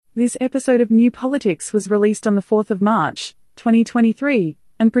This episode of New Politics was released on the 4th of March, 2023,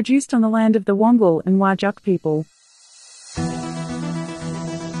 and produced on the land of the Wongal and Whadjuk people.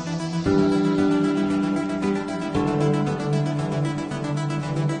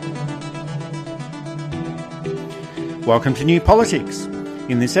 Welcome to New Politics.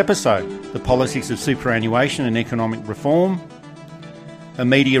 In this episode, the politics of superannuation and economic reform, a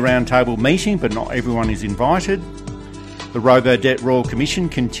media roundtable meeting but not everyone is invited, the Robodebt Royal Commission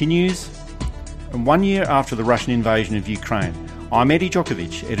continues, and 1 year after the Russian invasion of Ukraine. I'm Eddie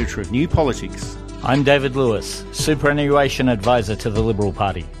Djokovic, editor of New Politics. I'm David Lewis, superannuation advisor to the Liberal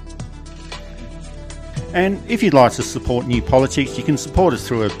Party. And if you'd like to support New Politics, you can support us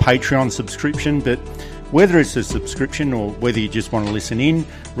through a Patreon subscription, but whether it's a subscription or whether you just want to listen in,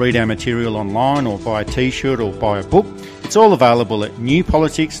 read our material online or buy a t-shirt or buy a book, it's all available at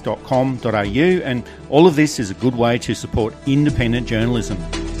newpolitics.com.au, and all of this is a good way to support independent journalism.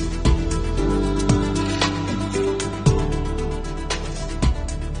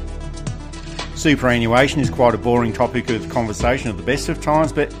 Superannuation is quite a boring topic of conversation at the best of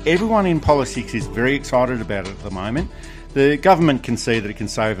times, but everyone in politics is very excited about it at the moment. The government can see that it can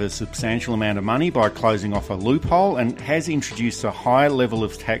save a substantial amount of money by closing off a loophole and has introduced a higher level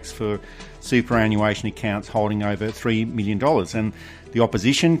of tax for superannuation accounts holding over $3 million. And the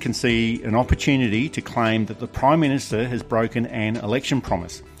opposition can see an opportunity to claim that the Prime Minister has broken an election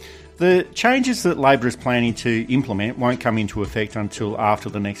promise. The changes that Labor is planning to implement won't come into effect until after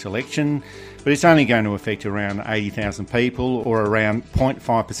the next election, but it's only going to affect around 80,000 people or around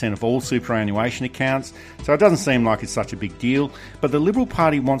 0.5% of all superannuation accounts, so it doesn't seem like it's such a big deal. But the Liberal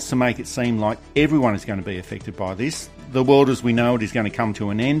Party wants to make it seem like everyone is going to be affected by this. The world as we know it is going to come to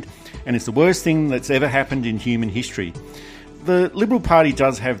an end, and it's the worst thing that's ever happened in human history. The Liberal Party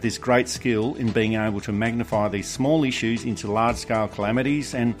does have this great skill in being able to magnify these small issues into large-scale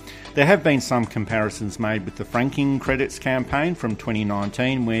calamities, and there have been some comparisons made with the franking credits campaign from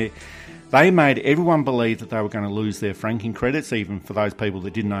 2019 where they made everyone believe that they were going to lose their franking credits, even for those people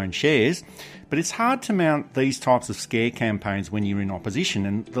that didn't own shares. But it's hard to mount these types of scare campaigns when you're in opposition,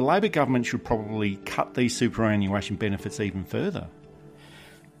 and the Labor government should probably cut these superannuation benefits even further.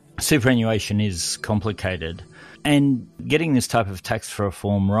 Superannuation is complicated, and getting this type of tax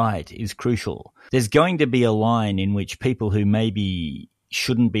reform right is crucial. There's going to be a line in which people who maybe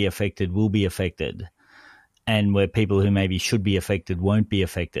shouldn't be affected will be affected, and where people who maybe should be affected won't be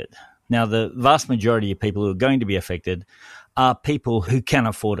affected. Now, the vast majority of people who are going to be affected are people who can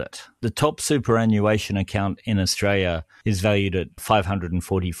afford it. The top superannuation account in Australia is valued at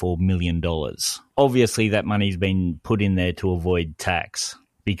 $544 million. Obviously, that money's been put in there to avoid tax,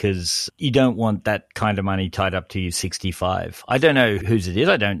 because you don't want that kind of money tied up to you 65. I don't know whose it is.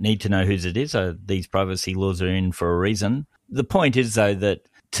 I don't need to know whose it is. These privacy laws are in for a reason. The point is, though, that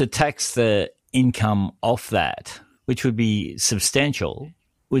to tax the income off that, which would be substantial,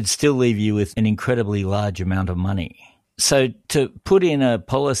 would still leave you with an incredibly large amount of money. So to put in a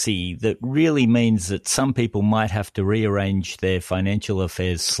policy that really means that some people might have to rearrange their financial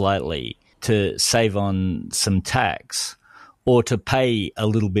affairs slightly to save on some tax, or to pay a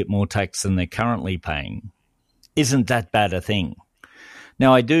little bit more tax than they're currently paying, isn't that bad a thing.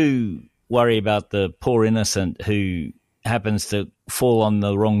 Now, I do worry about the poor innocent who happens to fall on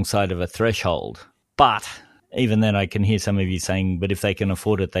the wrong side of a threshold. But even then, I can hear some of you saying, but if they can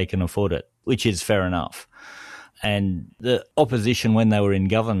afford it, they can afford it, which is fair enough. And the opposition, when they were in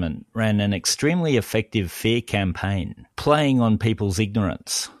government, ran an extremely effective fear campaign, playing on people's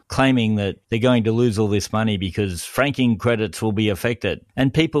ignorance, claiming that they're going to lose all this money because franking credits will be affected.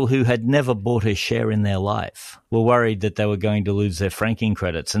 And people who had never bought a share in their life were worried that they were going to lose their franking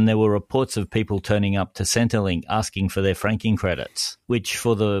credits. And there were reports of people turning up to Centrelink asking for their franking credits, which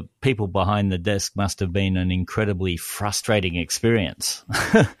for the people behind the desk must have been an incredibly frustrating experience.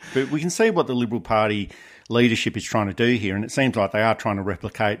 But we can see what the Liberal Party leadership is trying to do here, and it seems like they are trying to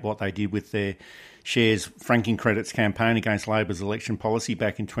replicate what they did with their shares franking credits campaign against Labor's election policy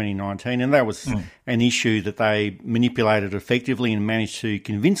back in 2019, and that was an issue that they manipulated effectively and managed to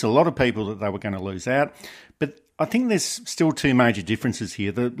convince a lot of people that they were going to lose out. But I think there's still two major differences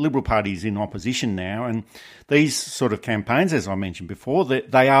here. The Liberal Party is in opposition now, and these sort of campaigns, as I mentioned before,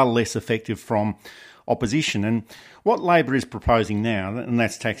 they are less effective from opposition. And what Labor is proposing now, and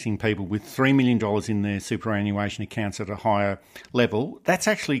that's taxing people with $3 million in their superannuation accounts at a higher level, that's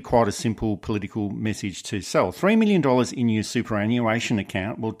actually quite a simple political message to sell. $3 million in your superannuation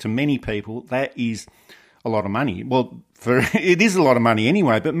account, well, to many people, that is a lot of money. Well, it is a lot of money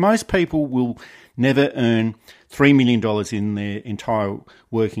anyway, but most people will never earn $3 million in their entire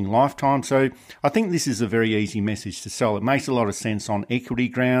working lifetime. So I think this is a very easy message to sell. It makes a lot of sense on equity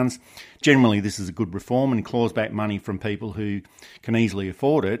grounds. Generally, this is a good reform and claws back money from people who can easily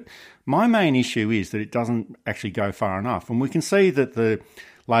afford it. My main issue is that it doesn't actually go far enough. And we can see that the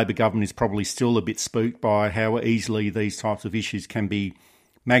Labor government is probably still a bit spooked by how easily these types of issues can be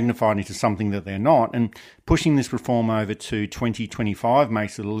magnified into something that they're not, and pushing this reform over to 2025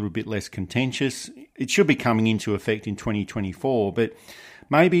 makes it a little bit less contentious. It should be coming into effect in 2024, but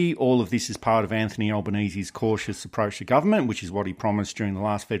maybe all of this is part of Anthony Albanese's cautious approach to government, which is what he promised during the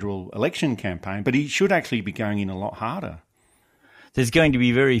last federal election campaign, but he should actually be going in a lot harder. There's going to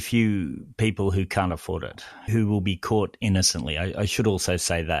be very few people who can't afford it, who will be caught innocently. I should also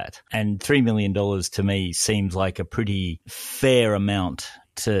say that. And $3 million to me seems like a pretty fair amount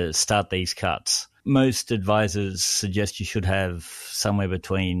to start these cuts. Most advisors suggest you should have somewhere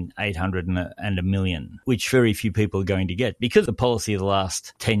between 800 and a million, which very few people are going to get because of the policy of the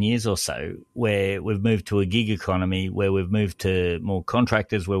last 10 years or so, where we've moved to a gig economy, where we've moved to more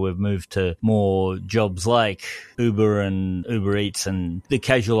contractors, where we've moved to more jobs like Uber and Uber Eats and the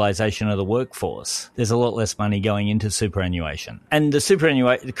casualisation of the workforce. There's a lot less money going into superannuation. And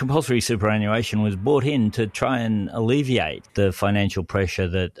the compulsory superannuation was brought in to try and alleviate the financial pressure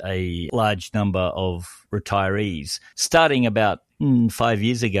that a large number of retirees, starting about 5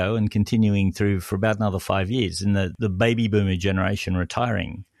 years ago and continuing through for about another 5 years, in the baby boomer generation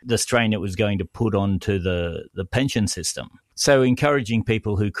retiring, the strain it was going to put onto the pension system. So encouraging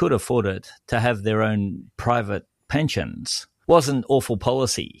people who could afford it to have their own private pensions wasn't awful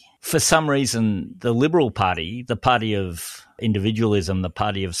policy. For some reason, the Liberal Party, the party of individualism, the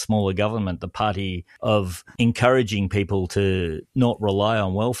party of smaller government, the party of encouraging people to not rely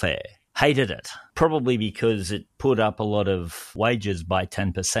on welfare, hated it, probably because it put up a lot of wages by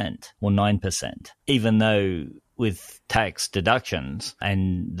 10% or 9%, even though with tax deductions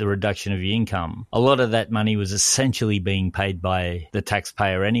and the reduction of your income, a lot of that money was essentially being paid by the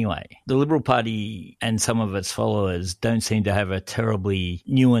taxpayer anyway. The Liberal Party and some of its followers don't seem to have a terribly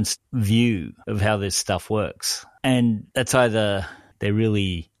nuanced view of how this stuff works. And that's either they're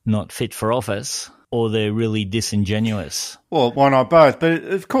really not fit for office or they're really disingenuous. Well, why not both? But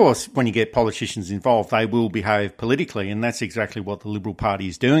of course, when you get politicians involved, they will behave politically, and that's exactly what the Liberal Party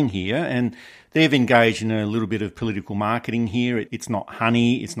is doing here. And they've engaged in a little bit of political marketing here. It's not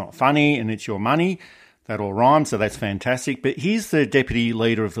honey, it's not funny, and it's your money. That all rhymes, so that's fantastic. But here's the Deputy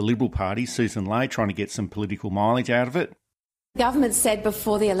Leader of the Liberal Party, Susan Ley, trying to get some political mileage out of it. The government said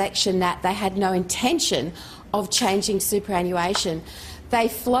before the election that they had no intention of changing superannuation. They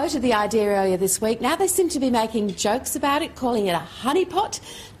floated the idea earlier this week. Now they seem to be making jokes about it, calling it a honeypot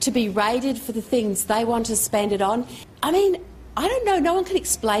to be raided for the things they want to spend it on. I mean, I don't know. No one can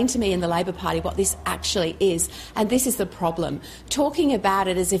explain to me in the Labor Party what this actually is. And this is the problem. Talking about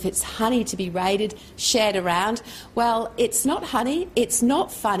it as if it's honey to be raided, shared around. Well, it's not honey. It's not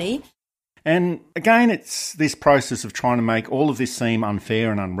funny. And again, it's this process of trying to make all of this seem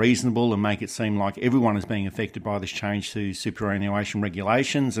unfair and unreasonable and make it seem like everyone is being affected by this change to superannuation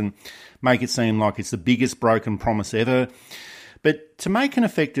regulations and make it seem like it's the biggest broken promise ever. But to make an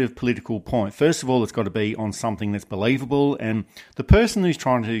effective political point, first of all, it's got to be on something that's believable, and the person who's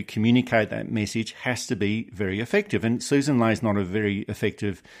trying to communicate that message has to be very effective. And Susan Ley's not a very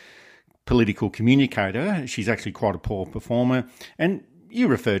effective political communicator. She's actually quite a poor performer. And you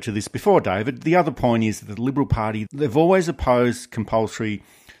referred to this before, David. The other point is that the Liberal Party, they've always opposed compulsory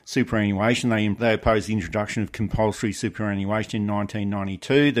superannuation. They opposed the introduction of compulsory superannuation in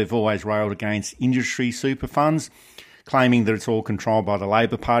 1992. They've always railed against industry super funds, claiming that it's all controlled by the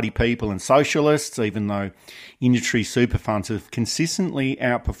Labor Party people and socialists, even though industry super funds have consistently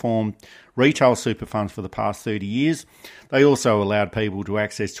outperformed retail super funds for the past 30 years. They also allowed people to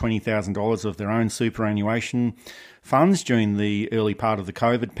access $20,000 of their own superannuation funds during the early part of the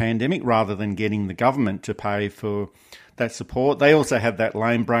COVID pandemic rather than getting the government to pay for that support. They also had that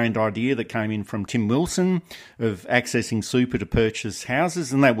lame-brained idea that came in from Tim Wilson of accessing super to purchase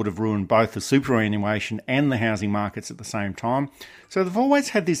houses, and that would have ruined both the superannuation and the housing markets at the same time. So they've always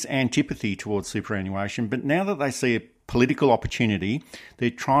had this antipathy towards superannuation, but now that they see a political opportunity,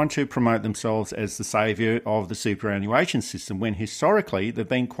 they're trying to promote themselves as the saviour of the superannuation system, when historically they've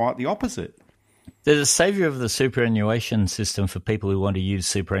been quite the opposite. They're the saviour of the superannuation system for people who want to use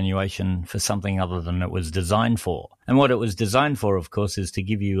superannuation for something other than it was designed for. And what it was designed for, of course, is to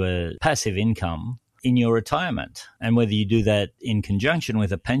give you a passive income in your retirement. And whether you do that in conjunction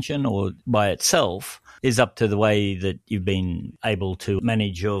with a pension or by itself is up to the way that you've been able to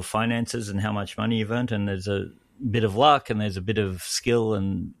manage your finances and how much money you've earned. And there's a bit of luck and there's a bit of skill,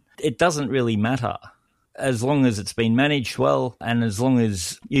 and it doesn't really matter. As long as it's been managed well and as long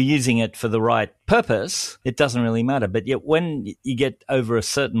as you're using it for the right purpose, it doesn't really matter. But yet when you get over a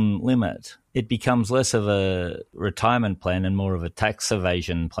certain limit, it becomes less of a retirement plan and more of a tax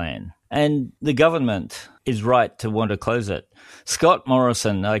evasion plan. And the government is right to want to close it. Scott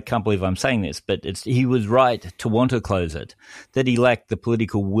Morrison, I can't believe I'm saying this, but he was right to want to close it. That he lacked the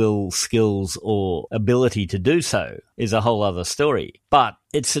political will, skills, or ability to do so is a whole other story. But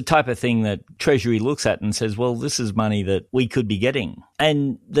it's the type of thing that Treasury looks at and says, well, this is money that we could be getting.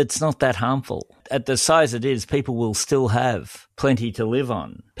 And that's not that harmful. At the size it is, people will still have plenty to live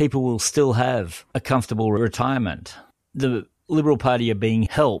on. People will still have a comfortable retirement. The Liberal Party are being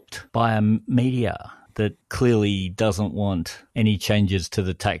helped by a media that clearly doesn't want any changes to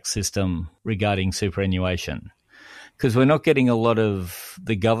the tax system regarding superannuation, because we're not getting a lot of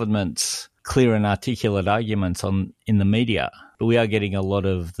the government's clear and articulate arguments in the media, but we are getting a lot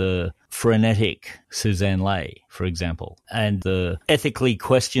of the frenetic Suzanne Ley, for example, and the ethically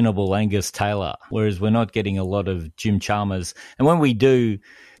questionable Angus Taylor, whereas we're not getting a lot of Jim Chalmers. And when we do,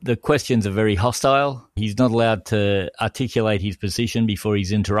 the questions are very hostile. He's not allowed to articulate his position before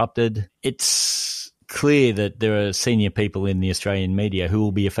he's interrupted. It's clear that there are senior people in the Australian media who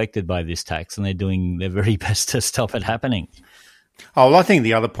will be affected by this tax, and they're doing their very best to stop it happening. Oh, well, I think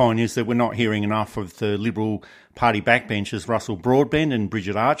the other point is that we're not hearing enough of the Liberal Party backbenchers, Russell Broadbent and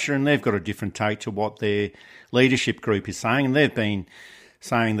Bridget Archer, and they've got a different take to what their leadership group is saying. And they've been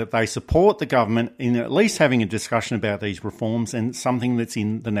saying that they support the government in at least having a discussion about these reforms and something that's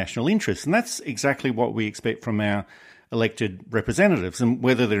in the national interest. And that's exactly what we expect from our elected representatives. And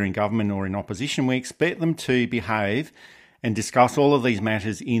whether they're in government or in opposition, we expect them to behave and discuss all of these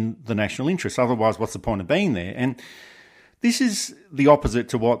matters in the national interest. Otherwise, what's the point of being there? And this is the opposite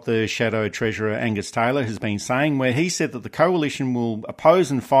to what the Shadow Treasurer Angus Taylor has been saying, where he said that the coalition will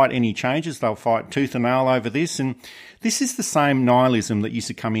oppose and fight any changes. They'll fight tooth and nail over this. And this is the same nihilism that used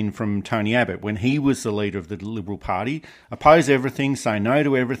to come in from Tony Abbott when he was the leader of the Liberal Party. Oppose everything, say no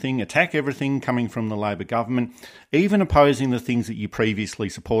to everything, attack everything coming from the Labor government, even opposing the things that you previously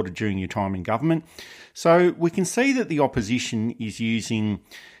supported during your time in government. So we can see that the opposition is using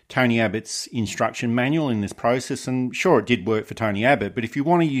Tony Abbott's instruction manual in this process, and sure, it did work for Tony Abbott, but if you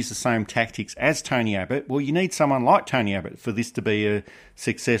want to use the same tactics as Tony Abbott, well, you need someone like Tony Abbott for this to be a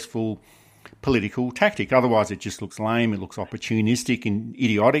successful political tactic. Otherwise, it just looks lame, it looks opportunistic and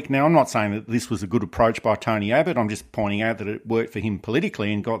idiotic. Now, I'm not saying that this was a good approach by Tony Abbott, I'm just pointing out that it worked for him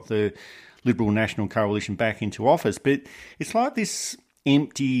politically and got the Liberal National Coalition back into office, but it's like this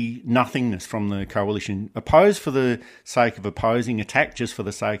empty nothingness from the coalition. Oppose for the sake of opposing, attack just for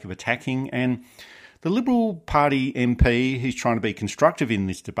the sake of attacking. And the Liberal Party MP who's trying to be constructive in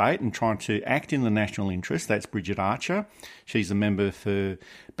this debate and trying to act in the national interest, that's Bridget Archer. She's a member for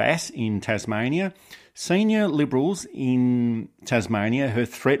Bass in Tasmania. Senior Liberals in Tasmania have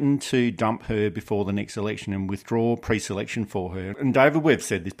threatened to dump her before the next election and withdraw pre-selection for her. And David, we've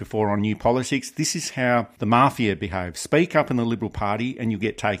said this before on New Politics, this is how the mafia behaves. Speak up in the Liberal Party and you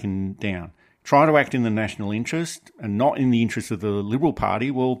get taken down. Try to act in the national interest and not in the interest of the Liberal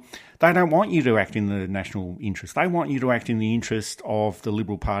Party. Well, they don't want you to act in the national interest. They want you to act in the interest of the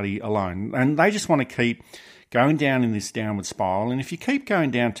Liberal Party alone. And they just want to keep going down in this downward spiral. And if you keep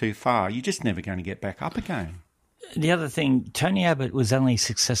going down too far, you're just never going to get back up again. The other thing, Tony Abbott was only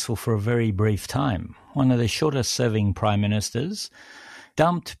successful for a very brief time. One of the shortest-serving prime ministers,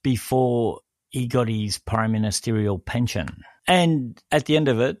 dumped before he got his prime ministerial pension. And at the end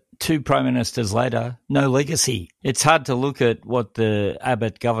of it, 2 prime ministers later, no legacy. It's hard to look at what the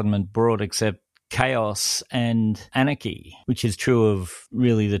Abbott government brought except chaos and anarchy, which is true of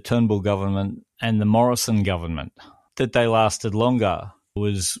really the Turnbull government and the Morrison government. That they lasted longer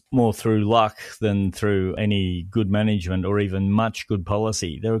was more through luck than through any good management or even much good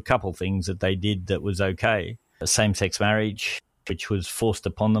policy. There were a couple of things that they did that was okay. Same-sex marriage, which was forced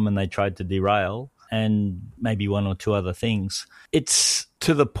upon them and they tried to derail, and maybe 1 or 2 other things. It's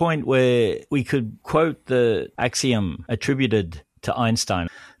to the point where we could quote the axiom attributed to Einstein,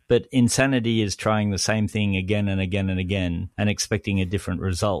 but insanity is trying the same thing again and again and again and expecting a different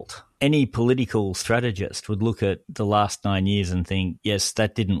result. Any political strategist would look at the last 9 years and think, yes,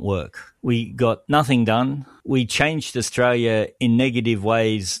 that didn't work. We got nothing done. We changed Australia in negative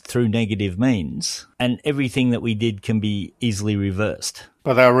ways through negative means, and everything that we did can be easily reversed.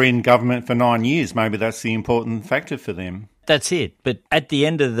 But they were in government for 9 years. Maybe that's the important factor for them. That's it. But at the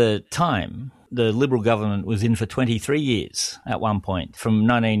end of the time, the Liberal government was in for 23 years at one point, from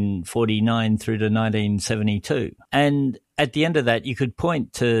 1949 through to 1972. And at the end of that, you could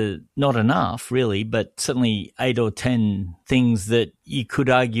point to not enough, really, but certainly 8 or 10 things that you could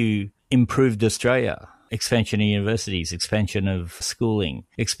argue improved Australia. Expansion of universities, expansion of schooling,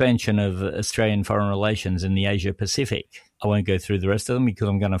 expansion of Australian foreign relations in the Asia Pacific. I won't go through the rest of them because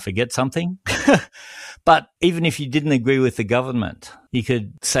I'm going to forget something. But even if you didn't agree with the government, you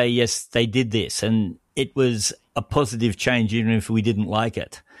could say, yes, they did this, and it was a positive change even if we didn't like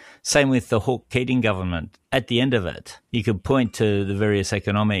it. Same with the Hawke-Keating government. At the end of it, you could point to the various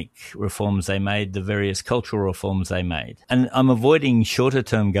economic reforms they made, the various cultural reforms they made. And I'm avoiding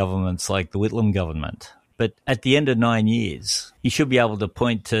shorter-term governments like the Whitlam government. But at the end of 9 years, you should be able to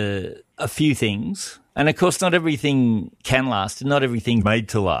point to a few things. And of course, not everything can last, and not everything made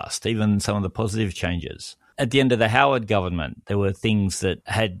to last, even some of the positive changes. At the end of the Howard government, there were things that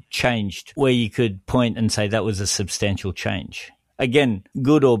had changed where you could point and say that was a substantial change. Again,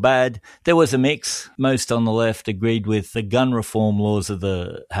 good or bad, there was a mix. Most on the left agreed with the gun reform laws of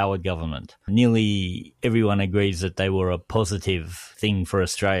the Howard government. Nearly everyone agrees that they were a positive thing for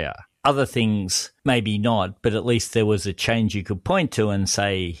Australia. Other things, maybe not, but at least there was a change you could point to and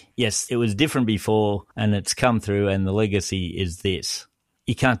say, yes, it was different before and it's come through and the legacy is this.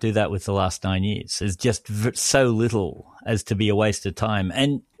 You can't do that with the last 9 years. There's just so little as to be a waste of time.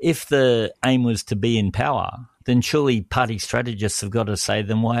 And if the aim was to be in power, then surely party strategists have got to say,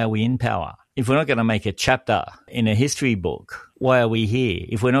 then why are we in power? If we're not going to make a chapter in a history book, why are we here?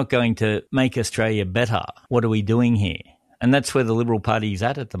 If we're not going to make Australia better, what are we doing here? And that's where the Liberal Party is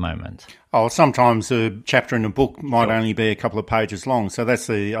at the moment. Oh, sometimes a chapter in a book might only be a couple of pages long. So that's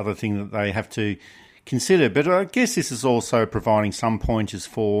the other thing that they have to consider. But I guess this is also providing some pointers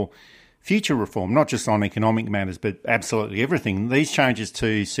for future reform, not just on economic matters, but absolutely everything. These changes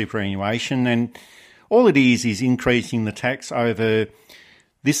to superannuation, and all it is increasing the tax over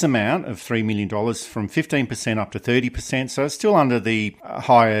this amount of $3 million from 15% up to 30%. So it's still under the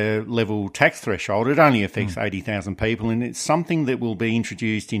higher level tax threshold. It only affects 80,000 people, and it's something that will be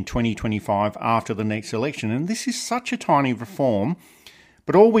introduced in 2025 after the next election. And this is such a tiny reform,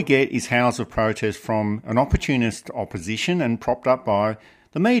 but all we get is howls of protest from an opportunist opposition and propped up by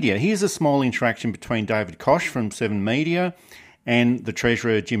the media. Here's a small interaction between David Koch from 7 Media and the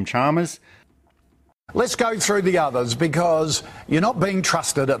Treasurer, Jim Chalmers. Let's go through the others because you're not being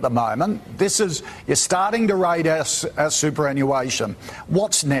trusted at the moment. You're starting to raid our superannuation.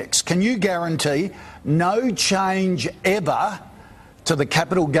 What's next? Can you guarantee no change ever to the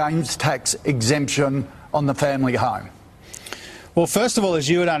capital gains tax exemption on the family home? Well, first of all, as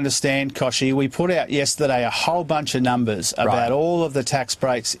you would understand, Koshy, we put out yesterday a whole bunch of numbers about all of the tax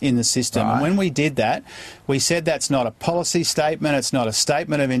breaks in the system. And when we did that, we said that's not a policy statement, it's not a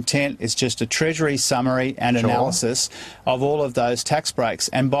statement of intent, it's just a Treasury summary and analysis of all of those tax breaks.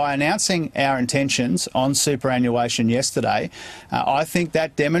 And by announcing our intentions on superannuation yesterday, I think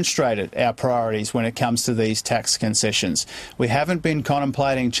that demonstrated our priorities when it comes to these tax concessions. We haven't been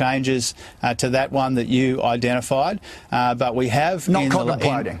contemplating changes to that one that you identified, but we have... Not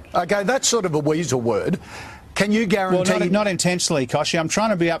contemplating. Okay, that's sort of a weasel word. Can you guarantee... Well, not intentionally, Koshy. I'm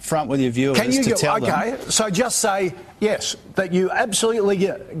trying to be upfront with your viewers to tell them. Okay, so just say, yes, that you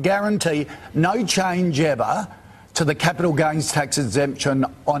absolutely guarantee no change ever to the capital gains tax exemption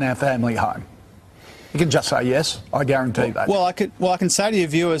on our family home. You can just say yes, I guarantee that. Well, I can say to your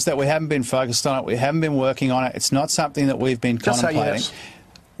viewers that we haven't been focused on it, we haven't been working on it, it's not something that we've been contemplating. Just say yes.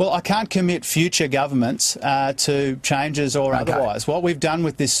 Well, I can't commit future governments to changes or otherwise. What we've done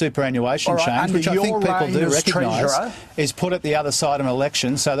with this superannuation change, which I think people do recognise, is put it the other side of an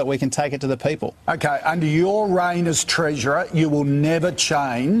election so that we can take it to the people. Okay, under your reign as Treasurer, you will never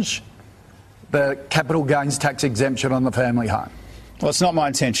change the capital gains tax exemption on the family home. Well, it's not my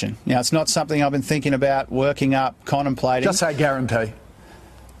intention. It's not something I've been thinking about, working up, contemplating. Just say guarantee.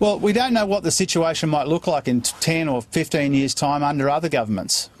 Well, we don't know what the situation might look like in 10 or 15 years' time under other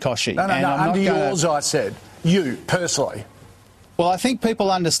governments, Koshy. No, under yours, I said. You, personally. Well, I think people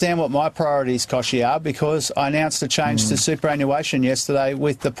understand what my priorities, Koshy, are because I announced a change to superannuation yesterday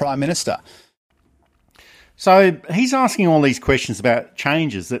with the Prime Minister. So he's asking all these questions about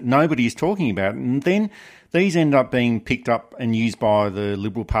changes that nobody is talking about, and then these end up being picked up and used by the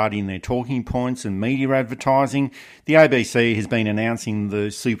Liberal Party in their talking points and media advertising. The ABC has been announcing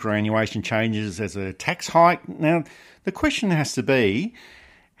the superannuation changes as a tax hike. Now, the question has to be,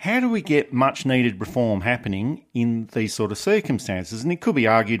 How do we get much needed reform happening in these sort of circumstances? And it could be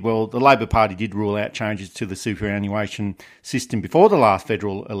argued, well, the Labor Party did rule out changes to the superannuation system before the last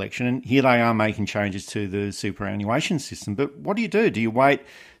federal election, and here they are making changes to the superannuation system. But what do? Do you wait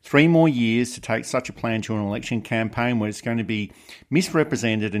 3 more years to take such a plan to an election campaign where it's going to be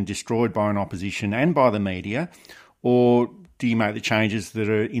misrepresented and destroyed by an opposition and by the media? Or do you make the changes that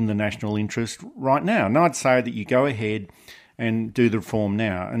are in the national interest right now? And I'd say that you go ahead and do the reform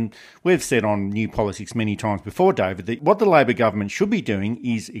now. And we've said on New Politics many times before, David, that what the Labor government should be doing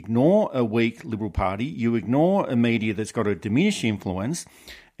is ignore a weak Liberal Party, you ignore a media that's got a diminished influence,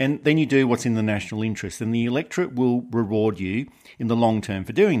 and then you do what's in the national interest. And the electorate will reward you in the long term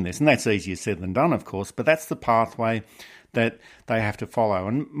for doing this. And that's easier said than done, of course, but that's the pathway that they have to follow.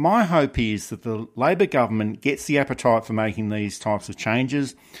 And my hope is that the Labor government gets the appetite for making these types of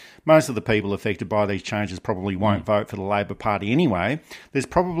changes. Most of the people affected by these changes probably won't vote for the Labor Party anyway. There's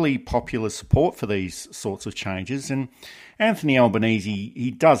probably popular support for these sorts of changes. And Anthony Albanese,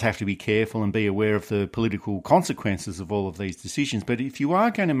 he does have to be careful and be aware of the political consequences of all of these decisions. But if you are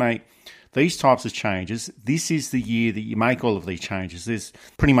going to make these types of changes, this is the year that you make all of these changes. There's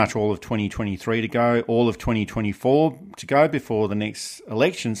pretty much all of 2023 to go, all of 2024 to go before the next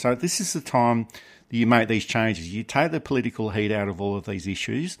election. So this is the time that you make these changes. You take the political heat out of all of these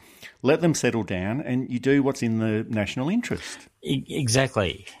issues, let them settle down, and you do what's in the national interest.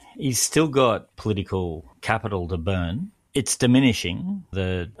 Exactly. He's still got political capital to burn. It's diminishing.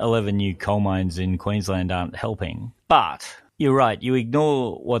 The 11 new coal mines in Queensland aren't helping. But you're right. You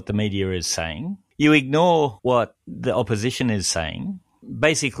ignore what the media is saying. You ignore what the opposition is saying.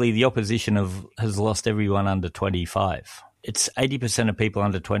 Basically, the opposition has lost everyone under 25. It's 80% of people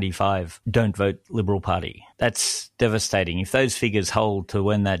under 25 don't vote Liberal Party. That's devastating. If those figures hold to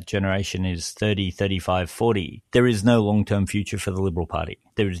when that generation is 30, 35, 40, there is no long-term future for the Liberal Party.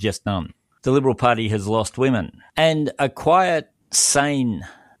 There is just none. The Liberal Party has lost women. And a quiet, sane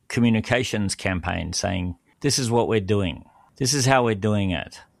communications campaign saying, this is what we're doing. This is how we're doing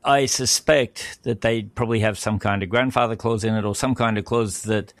it. I suspect that they'd probably have some kind of grandfather clause in it, or some kind of clause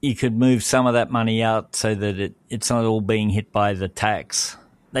that you could move some of that money out so that it's not all being hit by the tax.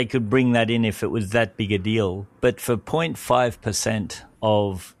 They could bring that in if it was that big a deal. But for 0.5%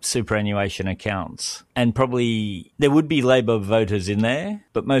 of superannuation accounts, and probably there would be Labor voters in there,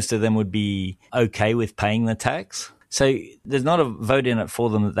 but most of them would be okay with paying the tax. So there's not a vote in it for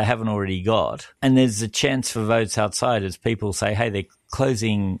them that they haven't already got. And there's a chance for votes outside as people say, hey, they're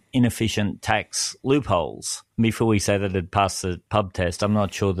closing inefficient tax loopholes. Before we say that it passed the pub test, I'm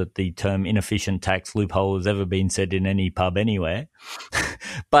not sure that the term inefficient tax loophole has ever been said in any pub anywhere.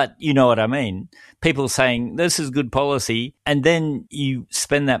 But you know what I mean. People saying this is good policy, and then you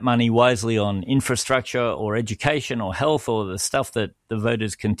spend that money wisely on infrastructure or education or health or the stuff that the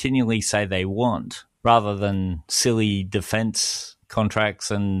voters continually say they want, rather than silly defence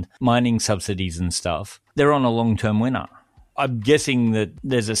contracts and mining subsidies and stuff. They're on a long-term winner. I'm guessing that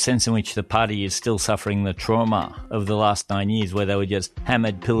there's a sense in which the party is still suffering the trauma of the last 9 years where they were just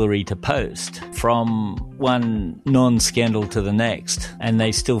hammered pillory to post from one non-scandal to the next, and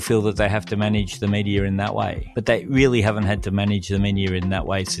they still feel that they have to manage the media in that way. But they really haven't had to manage the media in that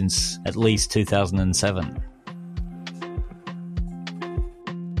way since at least 2007.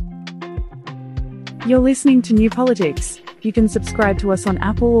 You're listening to New Politics. You can subscribe to us on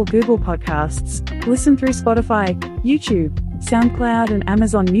Apple or Google Podcasts, listen through Spotify, YouTube, SoundCloud and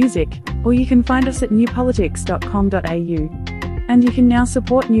Amazon Music, or you can find us at newpolitics.com.au. And you can now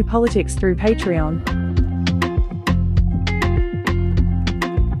support New Politics through Patreon.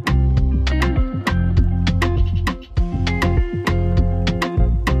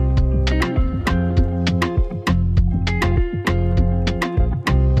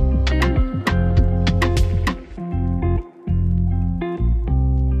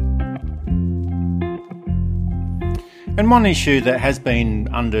 And one issue that has been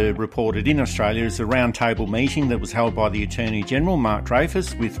underreported in Australia is a roundtable meeting that was held by the Attorney-General, Mark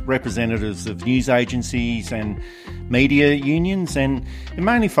Dreyfus, with representatives of news agencies and media unions, and it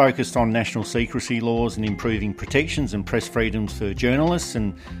mainly focused on national secrecy laws and improving protections and press freedoms for journalists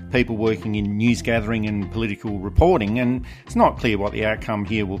and people working in news gathering and political reporting. And it's not clear what the outcome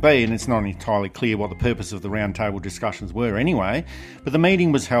here will be, and it's not entirely clear what the purpose of the roundtable discussions were anyway. But the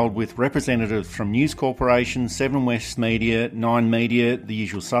meeting was held with representatives from News Corporation, 7 West Media, 9 Media, the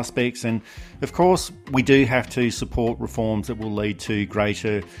usual suspects, and of course we do have to support reforms that will lead to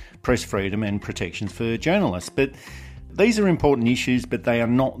greater press freedom and protections for journalists. But These are important issues, but they are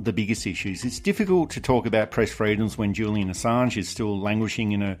not the biggest issues. It's difficult to talk about press freedoms when Julian Assange is still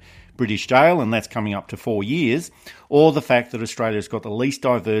languishing in a British jail, and that's coming up to 4 years, or the fact that Australia's got the least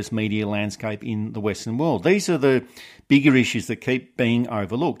diverse media landscape in the Western world. These are the bigger issues that keep being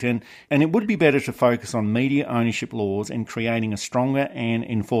overlooked, and it would be better to focus on media ownership laws and creating a stronger and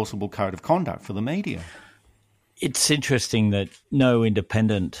enforceable code of conduct for the media. It's interesting that no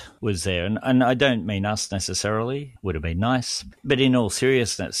independent was there, and I don't mean us necessarily, would have been nice, but in all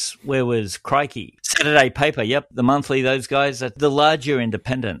seriousness, where was Crikey? Saturday Paper, yep, the Monthly, those guys, the larger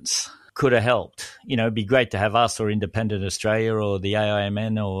independents could have helped. You know, it'd be great to have us or Independent Australia or the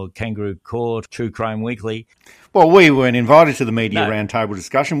AIMN or Kangaroo Court, True Crime Weekly. Well, we weren't invited to the media roundtable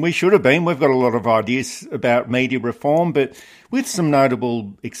discussion. We should have been. We've got a lot of ideas about media reform, but with some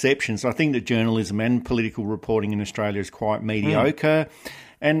notable exceptions. I think that journalism and political reporting in Australia is quite mediocre.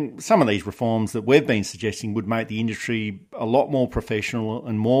 And some of these reforms that we've been suggesting would make the industry a lot more professional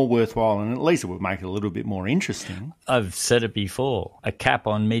and more worthwhile, and at least it would make it a little bit more interesting. I've said it before, a cap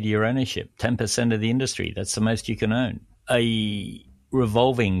on media ownership, 10% of the industry, that's the most you can own. A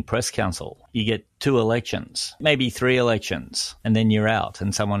revolving press council. You get 2 elections, maybe 3 elections, and then you're out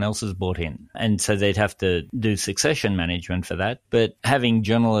and someone else is brought in. And so they'd have to do succession management for that. But having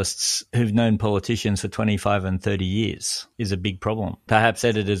journalists who've known politicians for 25 and 30 years is a big problem. Perhaps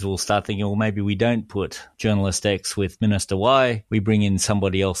editors will start thinking, well, maybe we don't put journalist X with Minister Y. We bring in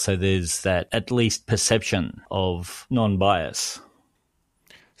somebody else so there's that at least perception of non-bias.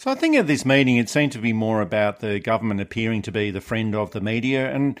 So I think at this meeting it seemed to be more about the government appearing to be the friend of the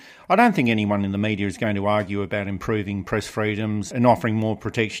media, and I don't think anyone in the media is going to argue about improving press freedoms and offering more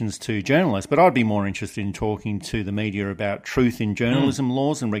protections to journalists, but I'd be more interested in talking to the media about truth in journalism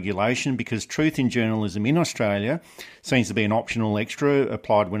laws and regulation, because truth in journalism in Australia seems to be an optional extra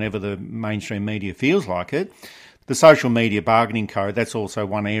applied whenever the mainstream media feels like it. The social media bargaining code, that's also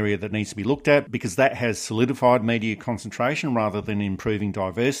one area that needs to be looked at because that has solidified media concentration rather than improving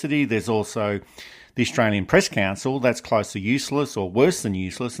diversity. There's also the Australian Press Council, that's close to useless or worse than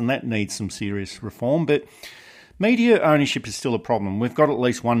useless, and that needs some serious reform. But media ownership is still a problem. We've got at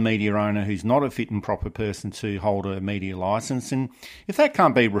least one media owner who's not a fit and proper person to hold a media licence, and if that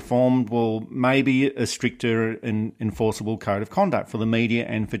can't be reformed, well, maybe a stricter and enforceable code of conduct for the media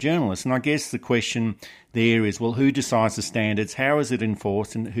and for journalists. And I guess the question there is, well, who decides the standards, how is it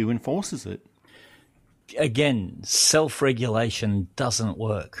enforced, and who enforces it? Again, self-regulation doesn't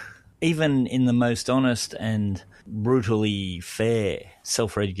work. Even in the most honest and brutally fair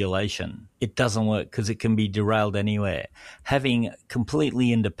self-regulation, it doesn't work because it can be derailed anywhere. Having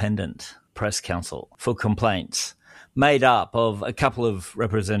completely independent press council for complaints made up of a couple of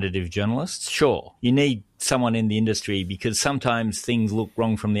representative journalists, sure, you need someone in the industry because sometimes things look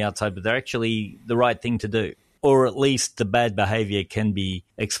wrong from the outside, but they're actually the right thing to do. Or at least the bad behaviour can be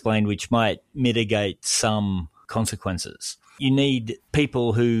explained, which might mitigate some consequences. You need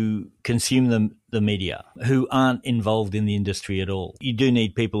people who consume the media, who aren't involved in the industry at all. You do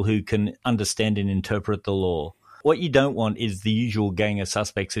need people who can understand and interpret the law. What you don't want is the usual gang of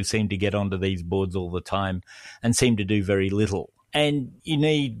suspects who seem to get onto these boards all the time and seem to do very little. And you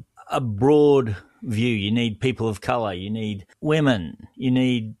need a broad view. You need people of colour. You need women. You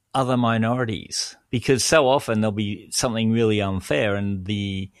need other minorities, because so often there'll be something really unfair and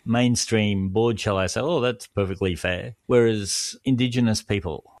the mainstream board, shall I say, oh, that's perfectly fair. Whereas Indigenous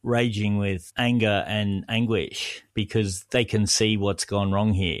people raging with anger and anguish because they can see what's gone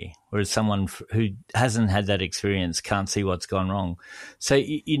wrong here, whereas someone who hasn't had that experience can't see what's gone wrong. So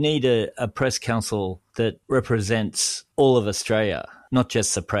you need a press council that represents all of Australia, not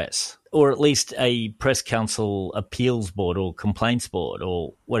just the press. Or at least a press council appeals board or complaints board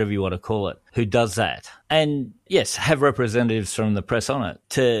or whatever you want to call it, who does that. And yes, have representatives from the press on it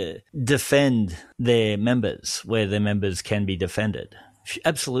to defend their members where their members can be defended.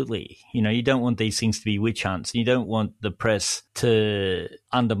 Absolutely. You know, you don't want these things to be witch hunts. You don't want the press to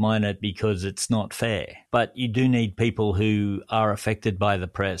undermine it because it's not fair. But you do need people who are affected by the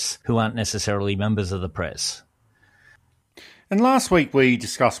press, who aren't necessarily members of the press. And last week we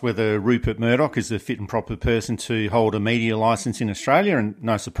discussed whether Rupert Murdoch is a fit and proper person to hold a media licence in Australia, and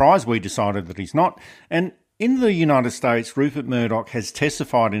no surprise, we decided that he's not. And in the United States, Rupert Murdoch has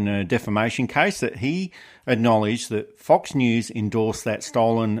testified in a defamation case that he acknowledged that Fox News endorsed that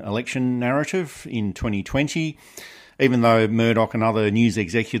stolen election narrative in 2020, even though Murdoch and other news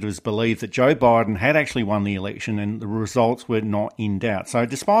executives believed that Joe Biden had actually won the election and the results were not in doubt. So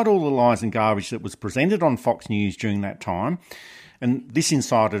despite all the lies and garbage that was presented on Fox News during that time, and this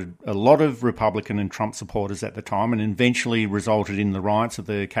incited a lot of Republican and Trump supporters at the time and eventually resulted in the riots at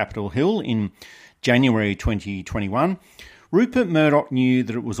the Capitol Hill in January 2021, Rupert Murdoch knew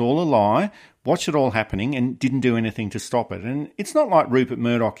that it was all a lie, watched it all happening and didn't do anything to stop it. And it's not like Rupert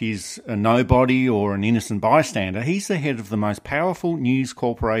Murdoch is a nobody or an innocent bystander. He's the head of the most powerful news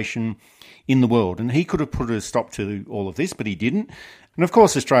corporation in the world, and he could have put a stop to all of this, but he didn't. And of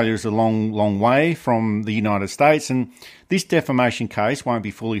course, Australia is a long, long way from the United States, and this defamation case won't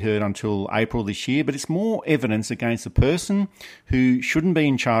be fully heard until April this year, but it's more evidence against a person who shouldn't be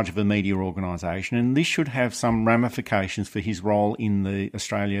in charge of a media organisation, and this should have some ramifications for his role in the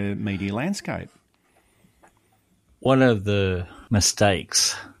Australia media landscape. One of the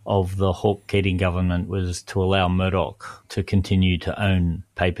mistakes of the Hawke Keating government was to allow Murdoch to continue to own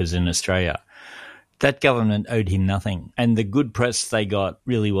papers in Australia. That government owed him nothing, and the good press they got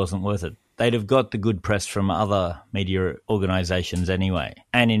really wasn't worth it. They'd have got the good press from other media organisations anyway.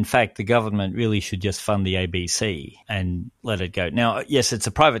 And in fact, the government really should just fund the ABC and let it go. Now, yes, it's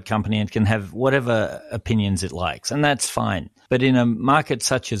a private company and can have whatever opinions it likes, and that's fine. But in a market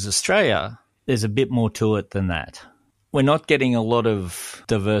such as Australia, there's a bit more to it than that. We're not getting a lot of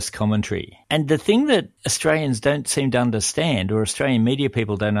diverse commentary. And the thing that Australians don't seem to understand, or Australian media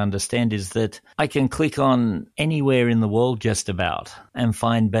people don't understand, is that I can click on anywhere in the world just about and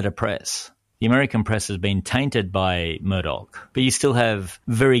find better press. The American press has been tainted by Murdoch, but you still have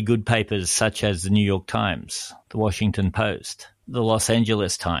very good papers such as the New York Times, the Washington Post, the Los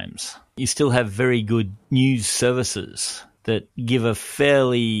Angeles Times. You still have very good news services that give a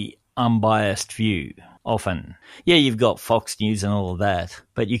fairly unbiased view. Often. Yeah, you've got Fox News and all of that,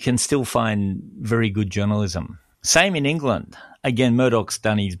 but you can still find very good journalism. Same in England. Again, Murdoch's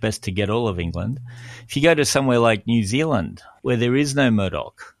done his best to get all of England. If you go to somewhere like New Zealand, where there is no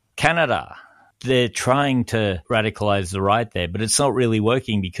Murdoch, Canada, they're trying to radicalise the right there, but it's not really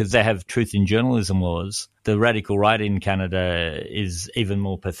working because they have truth in journalism laws. The radical right in Canada is even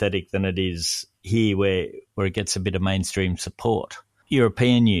more pathetic than it is here, where it gets a bit of mainstream support.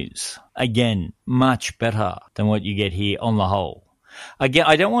 European news, again, much better than what you get here on the whole. Again,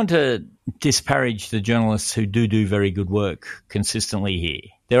 I don't want to disparage the journalists who do very good work consistently here.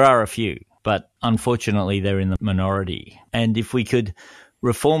 There are a few, but unfortunately they're in the minority. And if we could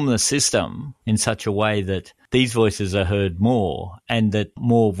reform the system in such a way that these voices are heard more and that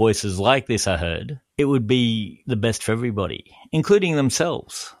more voices like this are heard, it would be the best for everybody, including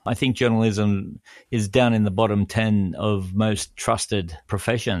themselves. I think journalism is down in the bottom 10 of most trusted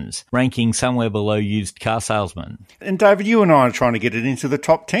professions, ranking somewhere below used car salesmen. And David, you and I are trying to get it into the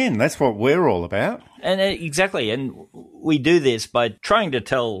top 10. That's what we're all about. And exactly. And we do this by trying to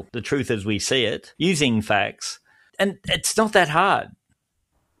tell the truth as we see it, using facts. And it's not that hard.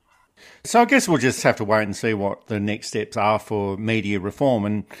 So I guess we'll just have to wait and see what the next steps are for media reform,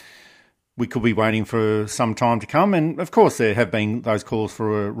 and we could be waiting for some time to come. And of course there have been those calls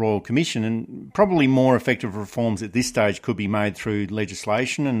for a Royal Commission, and probably more effective reforms at this stage could be made through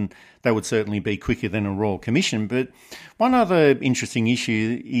legislation, and that would certainly be quicker than a Royal Commission. But one other interesting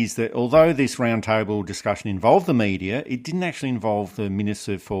issue is that although this roundtable discussion involved the media, it didn't actually involve the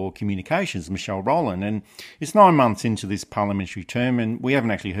Minister for Communications, Michelle Rowland. And it's 9 months into this parliamentary term, and we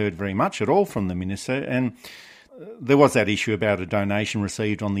haven't actually heard very much at all from the Minister. And there was that issue about a donation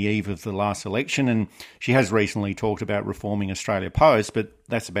received on the eve of the last election, and she has recently talked about reforming Australia Post, but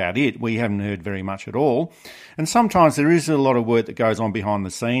that's about it. We haven't heard very much at all. And sometimes there is a lot of work that goes on behind the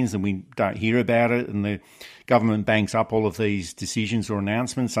scenes and we don't hear about it, and the government banks up all of these decisions or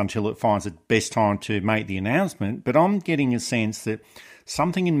announcements until it finds the best time to make the announcement. But I'm getting a sense that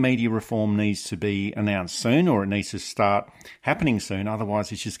something in media reform needs to be announced soon, or it needs to start happening soon.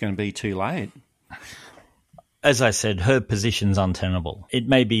 Otherwise, it's just going to be too late. As I said, her position's untenable. It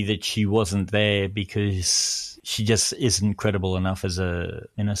may be that she wasn't there because she just isn't credible enough as a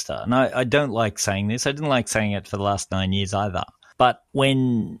minister. And I don't like saying this. I didn't like saying it for the last 9 years either. But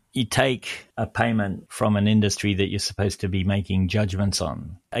when you take a payment from an industry that you're supposed to be making judgments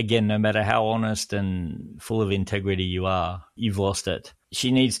on, again, no matter how honest and full of integrity you are, you've lost it.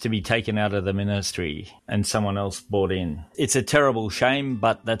 She needs to be taken out of the ministry and someone else brought in. It's a terrible shame,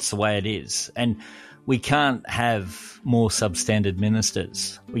 but that's the way it is. And we can't have more substandard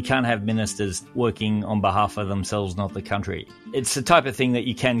ministers. We can't have ministers working on behalf of themselves, not the country. It's the type of thing that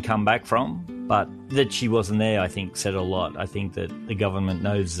you can come back from, but that she wasn't there, I think, said a lot. I think that the government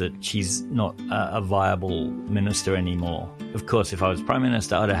knows that she's not a viable minister anymore. Of course, if I was Prime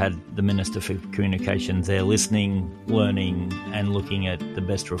Minister, I'd have had the Minister for Communications there listening, learning, and looking at the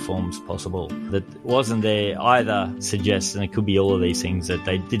best reforms possible. That wasn't there either suggests, and it could be all of these things, that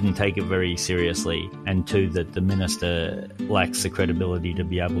they didn't take it very seriously, and two, that the minister lacks the credibility to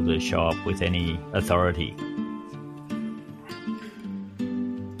be able to show up with any authority.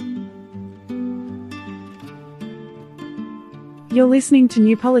 You're listening to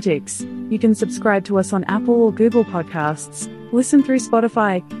New Politics. You can subscribe to us on Apple or Google Podcasts, listen through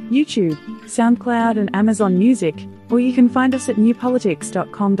Spotify, YouTube, SoundCloud and Amazon Music, or you can find us at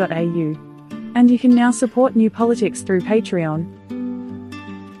newpolitics.com.au. And you can now support New Politics through Patreon.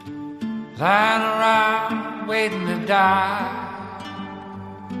 Lying around waiting to die,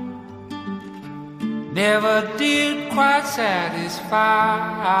 never did quite satisfy.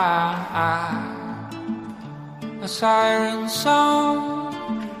 A siren song,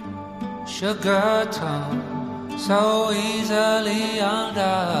 sugar tongue, so easily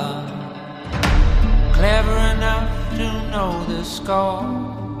undone. Clever enough to know the score.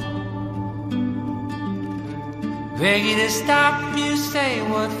 Beg you to stop, you say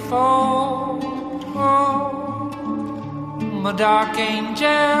what for? My dark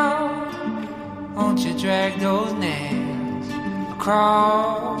angel, won't you drag those nails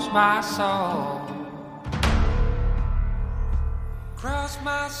across my soul?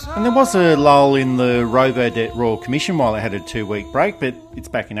 And there was a lull in the Robodebt Royal Commission while it had a 2-week break, but it's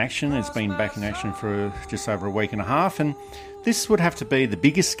back in action. It's been back in action for just over a week and a half, and this would have to be the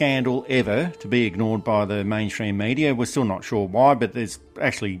biggest scandal ever to be ignored by the mainstream media. We're still not sure why, but there's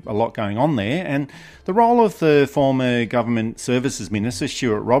actually a lot going on there. And the role of the former Government Services Minister,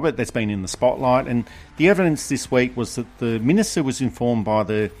 Stuart Robert, that's been in the spotlight. And the evidence this week was that the Minister was informed by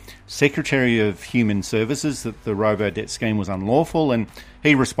the Secretary of Human Services that the Robodebt scheme was unlawful, and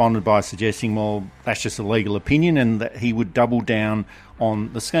he responded by suggesting, well, that's just a legal opinion, and that he would double down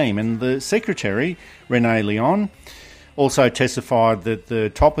on the scheme. And the Secretary, Renee Leon, also testified that the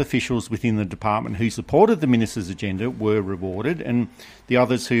top officials within the department who supported the minister's agenda were rewarded, and the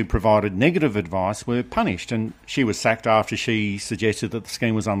others who provided negative advice were punished. And she was sacked after she suggested that the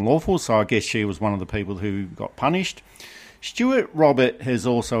scheme was unlawful, so I guess she was one of the people who got punished. Stuart Robert has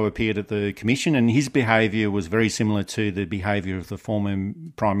also appeared at the Commission, and his behaviour was very similar to the behaviour of the former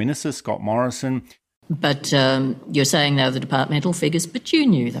Prime Minister, Scott Morrison. But you're saying they were the departmental figures, but you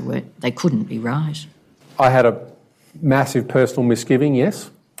knew they couldn't be right. I had a massive personal misgiving, yes,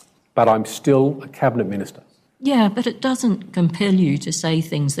 but I'm still a Cabinet Minister. Yeah, but it doesn't compel you to say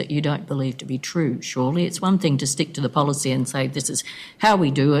things that you don't believe to be true, surely. It's one thing to stick to the policy and say this is how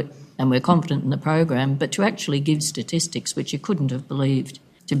we do it and we're confident in the program, but to actually give statistics which you couldn't have believed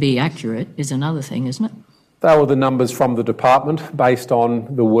to be accurate is another thing, isn't it? They were the numbers from the department based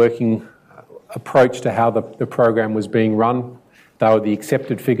on the working approach to how the program was being run. They were the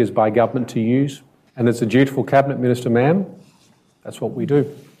accepted figures by government to use. And as a dutiful Cabinet Minister, ma'am, that's what we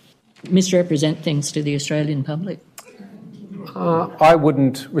do. Misrepresent things to the Australian public? I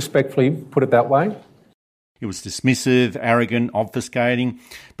wouldn't respectfully put it that way. It was dismissive, arrogant, obfuscating,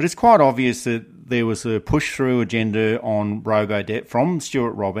 but it's quite obvious that there was a push-through agenda on Robodebt from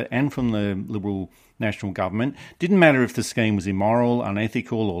Stuart Robert and from the Liberal National Government. Didn't matter if the scheme was immoral,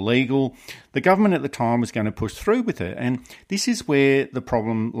 unethical or legal. The government at the time was going to push through with it, and this is where the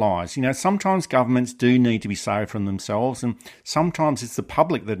problem lies. You know, sometimes governments do need to be saved from themselves, and sometimes it's the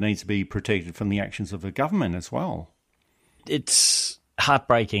public that needs to be protected from the actions of the government as well. It's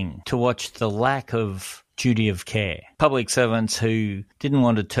heartbreaking to watch the lack of duty of care. Public servants who didn't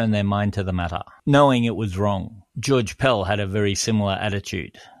want to turn their mind to the matter, knowing it was wrong. George Pell had a very similar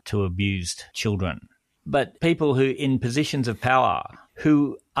attitude to abused children. But people who in positions of power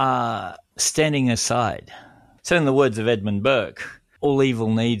who are standing aside. So in the words of Edmund Burke, all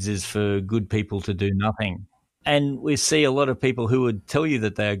evil needs is for good people to do nothing. And we see a lot of people who would tell you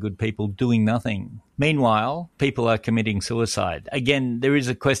that they are good people doing nothing. Meanwhile, people are committing suicide. Again, there is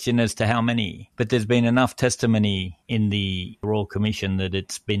a question as to how many, but there's been enough testimony in the Royal Commission that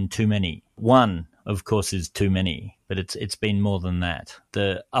it's been too many. One, of course, is too many, but it's been more than that.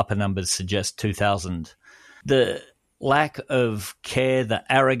 The upper numbers suggest 2,000. The lack of care, the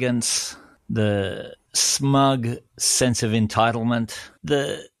arrogance, the smug sense of entitlement,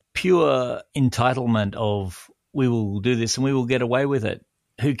 the pure entitlement of we will do this and we will get away with it.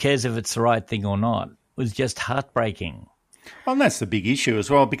 Who cares if it's the right thing or not? It was just heartbreaking. Well, and that's the big issue as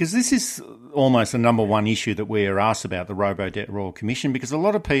well, because this is almost the number one issue that we are asked about the Robodebt Royal Commission, because a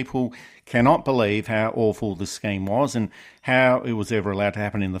lot of people cannot believe how awful the scheme was and how it was ever allowed to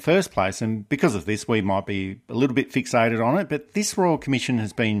happen in the first place. And because of this, we might be a little bit fixated on it. But this Royal Commission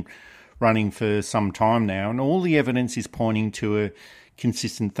has been running for some time now, and all the evidence is pointing to a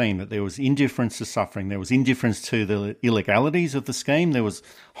consistent theme, that there was indifference to suffering, there was indifference to the illegalities of the scheme, there was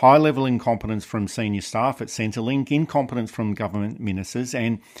high-level incompetence from senior staff at Centrelink, incompetence from government ministers,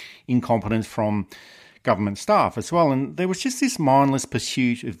 and incompetence from government staff as well. And there was just this mindless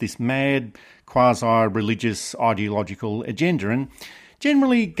pursuit of this mad, quasi-religious ideological agenda. And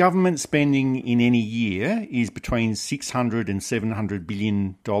Generally, government spending in any year is between $600 and $700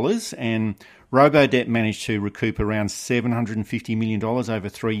 billion, and Robodebt managed to recoup around $750 million over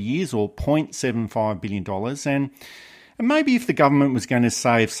 3 years, or $0.75 billion. And maybe if the government was going to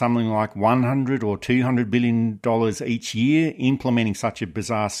save something like $100 or $200 billion each year implementing such a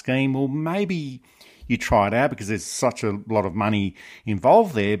bizarre scheme, well, maybe you try it out because there's such a lot of money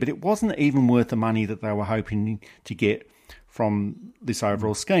involved there, but it wasn't even worth the money that they were hoping to get from this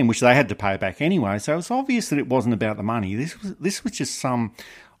overall scheme, which they had to pay back anyway. So it's obvious that it wasn't about the money. This was just some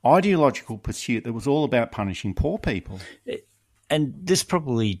ideological pursuit that was all about punishing poor people. And this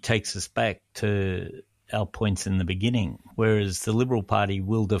probably takes us back to our points in the beginning, whereas the Liberal Party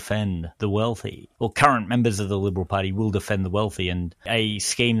will defend the wealthy, or current members of the Liberal Party will defend the wealthy, and a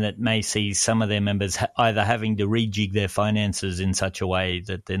scheme that may see some of their members either having to rejig their finances in such a way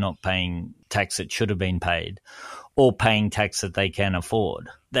that they're not paying tax that should have been paid, or paying tax that they can afford.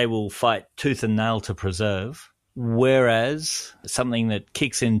 They will fight tooth and nail to preserve, whereas something that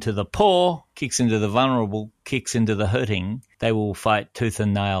kicks into the poor, kicks into the vulnerable, kicks into the hurting, they will fight tooth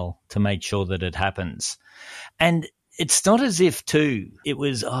and nail to make sure that it happens. And it's not as if, too, it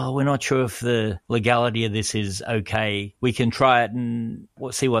was, we're not sure if the legality of this is okay. We can try it and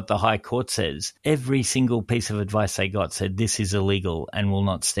see what the High Court says. Every single piece of advice they got said this is illegal and will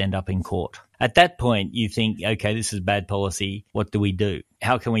not stand up in court. At that point, you think, okay, this is bad policy. What do we do?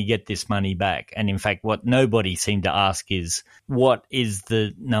 How can we get this money back? And in fact, what nobody seemed to ask is, what is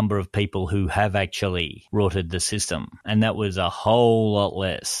the number of people who have actually rorted the system? And that was a whole lot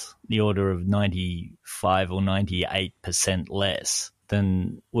less, the order of 95 or 98% less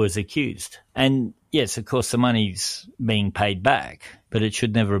than was accused. And yes, of course, the money's being paid back, but it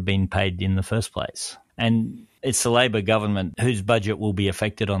should never have been paid in the first place. And it's the Labor government whose budget will be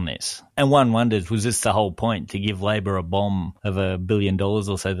affected on this. And one wonders, was this the whole point, to give Labor a bomb of $1 billion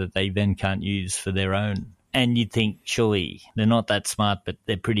or so that they then can't use for their own? And you'd think, surely, they're not that smart, but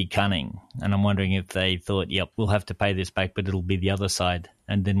they're pretty cunning. And I'm wondering if they thought, yep, we'll have to pay this back, but it'll be the other side,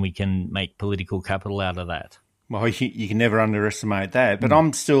 and then we can make political capital out of that. Well, you can never underestimate that. But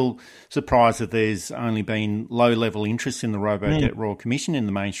I'm still surprised that there's only been low-level interest in the Robodebt Royal Commission in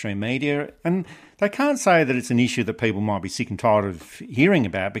the mainstream media. And they can't say that it's an issue that people might be sick and tired of hearing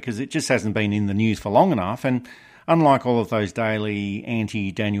about, because it just hasn't been in the news for long enough. And unlike all of those daily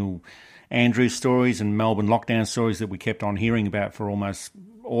anti-Daniel Andrews stories and Melbourne lockdown stories that we kept on hearing about for almost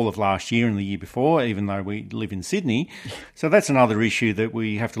all of last year and the year before, even though we live in Sydney. So that's another issue that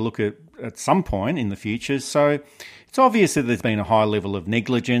we have to look at some point in the future. So it's obvious that there's been a high level of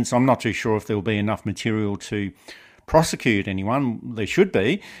negligence. I'm not too sure if there will be enough material to prosecute anyone. There should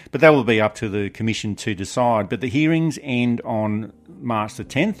be, but that will be up to the Commission to decide. But the hearings end on March the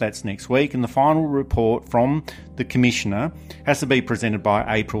 10th, that's next week, and the final report from the Commissioner has to be presented by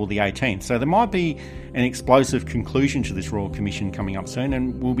April the 18th. So there might be an explosive conclusion to this Royal Commission coming up soon,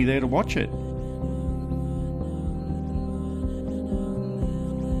 and we'll be there to watch it.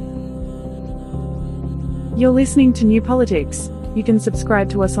 You're listening to New Politics. You can subscribe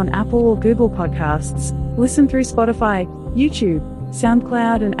to us on Apple or Google Podcasts, listen through Spotify, YouTube,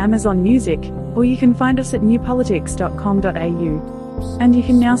 SoundCloud and Amazon Music, or you can find us at newpolitics.com.au. And you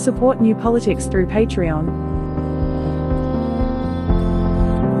can now support New Politics through Patreon.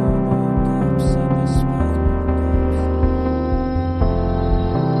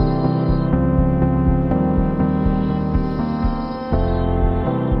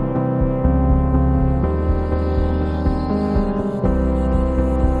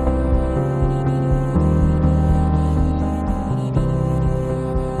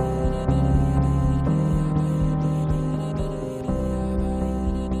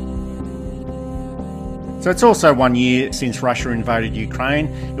 So it's also 1 year since Russia invaded Ukraine.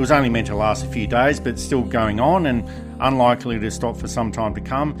 It was only meant to last a few days, but still going on and unlikely to stop for some time to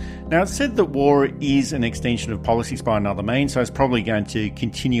come. Now, it's said that war is an extension of politics by another means, so it's probably going to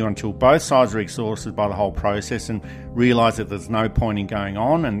continue until both sides are exhausted by the whole process and realise that there's no point in going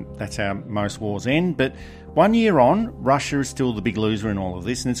on, and that's how most wars end. But 1 year on, Russia is still the big loser in all of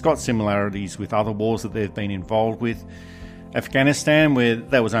this, and it's got similarities with other wars that they've been involved with. Afghanistan, where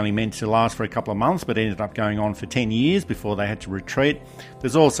that was only meant to last for a couple of months but ended up going on for 10 years before they had to retreat.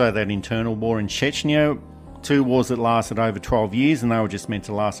 There's also that internal war in Chechnya, two wars that lasted over 12 years and they were just meant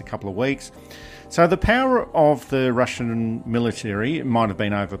to last a couple of weeks. So the power of the Russian military might have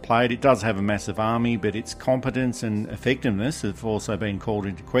been overplayed. It does have a massive army, but its competence and effectiveness have also been called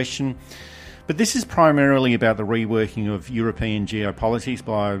into question. But this is primarily about the reworking of European geopolitics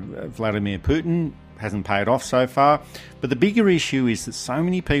by Vladimir Putin. Hasn't paid off so far. But the bigger issue is that so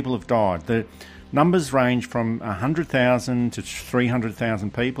many people have died. The Numbers range from 100,000 to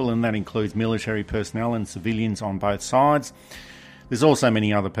 300,000 people, and that includes military personnel and civilians on both sides. There's also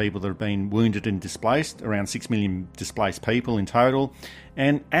many other people that have been wounded and displaced, around 6 million displaced people in total.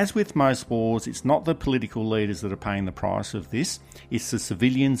 And as with most wars, it's not the political leaders that are paying the price of this, it's the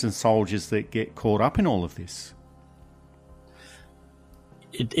civilians and soldiers that get caught up in all of this.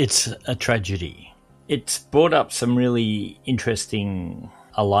 It's a tragedy. It's brought up some really interesting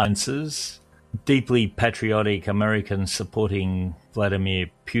alliances. Deeply patriotic Americans supporting Vladimir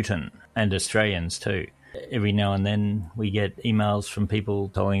Putin, and Australians too. Every now and then we get emails from people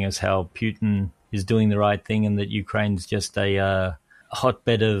telling us how Putin is doing the right thing and that Ukraine's just a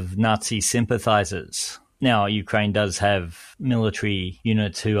hotbed of Nazi sympathizers. Now, Ukraine does have military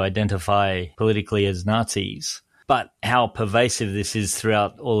units who identify politically as Nazis, but how pervasive this is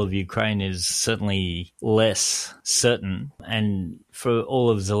throughout all of Ukraine is certainly less certain. And for all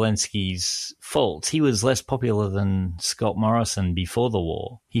of Zelensky's faults, he was less popular than Scott Morrison before the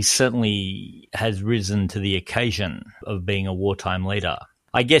war. He certainly has risen to the occasion of being a wartime leader.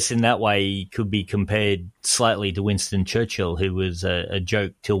 I guess in that way he could be compared slightly to Winston Churchill, who was a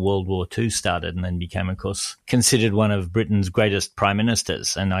joke till World War II started and then became, of course, considered one of Britain's greatest prime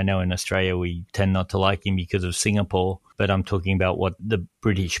ministers. And I know in Australia we tend not to like him because of Singapore, but I'm talking about what the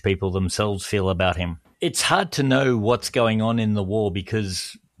British people themselves feel about him. It's hard to know what's going on in the war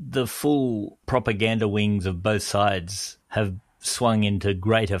because the full propaganda wings of both sides have swung into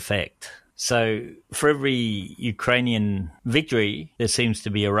great effect. So for every Ukrainian victory, there seems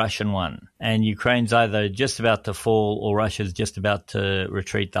to be a Russian one. And Ukraine's either just about to fall or Russia's just about to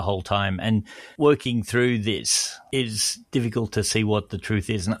retreat the whole time. And working through this is difficult to see what the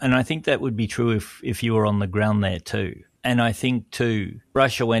truth is. And I think that would be true if you were on the ground there too. And I think, too,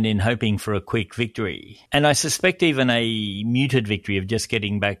 Russia went in hoping for a quick victory. And I suspect even a muted victory of just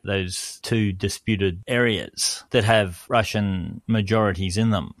getting back those two disputed areas that have Russian majorities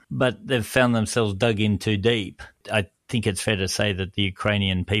in them. But they've found themselves dug in too deep. I think it's fair to say that the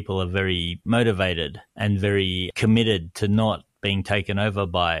Ukrainian people are very motivated and very committed to not being taken over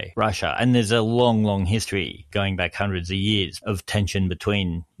by Russia. And there's a long, long history going back hundreds of years of tension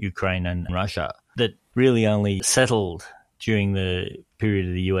between Ukraine and Russia that really only settled during the period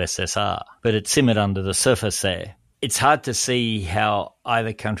of the USSR, but it simmered under the surface there. It's hard to see how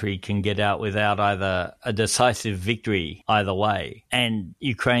either country can get out without either a decisive victory either way. And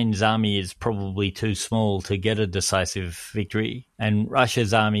Ukraine's army is probably too small to get a decisive victory, and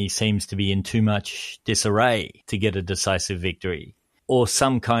Russia's army seems to be in too much disarray to get a decisive victory. Or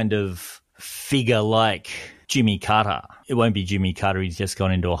some kind of figure like Jimmy Carter. It won't be Jimmy Carter, he's just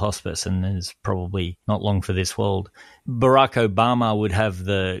gone into a hospice and is probably not long for this world. Barack Obama would have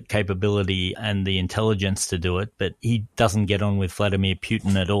the capability and the intelligence to do it, but he doesn't get on with Vladimir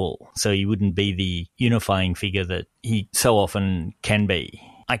Putin at all. So he wouldn't be the unifying figure that he so often can be.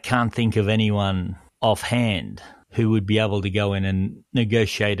 I can't think of anyone offhand who would be able to go in and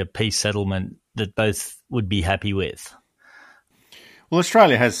negotiate a peace settlement that both would be happy with. Well,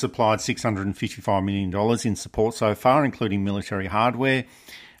 Australia has supplied $655 million in support so far, including military hardware,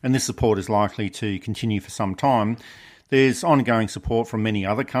 and this support is likely to continue for some time. There's ongoing support from many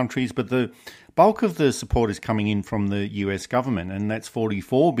other countries, but the bulk of the support is coming in from the US government, and that's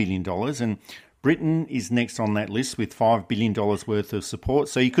 $44 billion, and Britain is next on that list with $5 billion worth of support.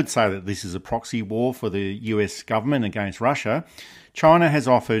 So you could say that this is a proxy war for the US government against Russia. China has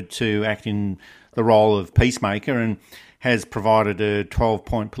offered to act in the role of peacemaker and has provided a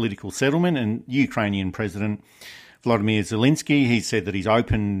 12-point political settlement, and Ukrainian President Volodymyr Zelensky, he said that he's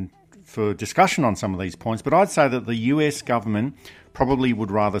open for discussion on some of these points, but I'd say that the US government probably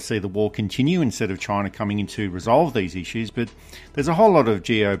would rather see the war continue instead of China coming in to resolve these issues. But there's a whole lot of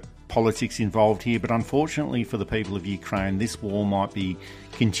geopolitics involved here, but unfortunately for the people of Ukraine, this war might be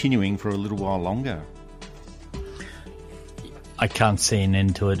continuing for a little while longer. I can't see an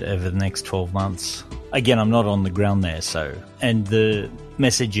end to it over the next 12 months. Again, I'm not on the ground there, and the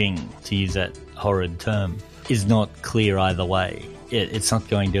messaging, to use that horrid term, is not clear either way. It's not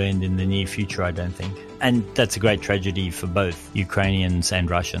going to end in the near future, I don't think. And that's a great tragedy for both Ukrainians and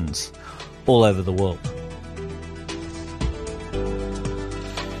Russians all over the world.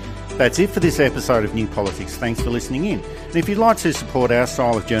 That's it for this episode of New Politics. Thanks for listening in. And if you'd like to support our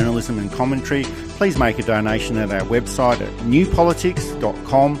style of journalism and commentary, please make a donation at our website at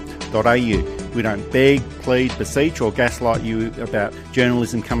newpolitics.com.au. We don't beg, plead, beseech or gaslight you about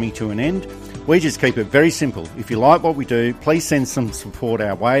journalism coming to an end. We just keep it very simple. If you like what we do, please send some support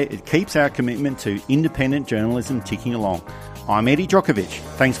our way. It keeps our commitment to independent journalism ticking along. I'm Eddie Djokovic.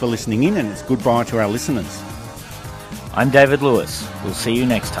 Thanks for listening in, and it's goodbye to our listeners. I'm David Lewis. We'll see you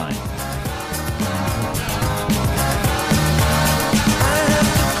next time.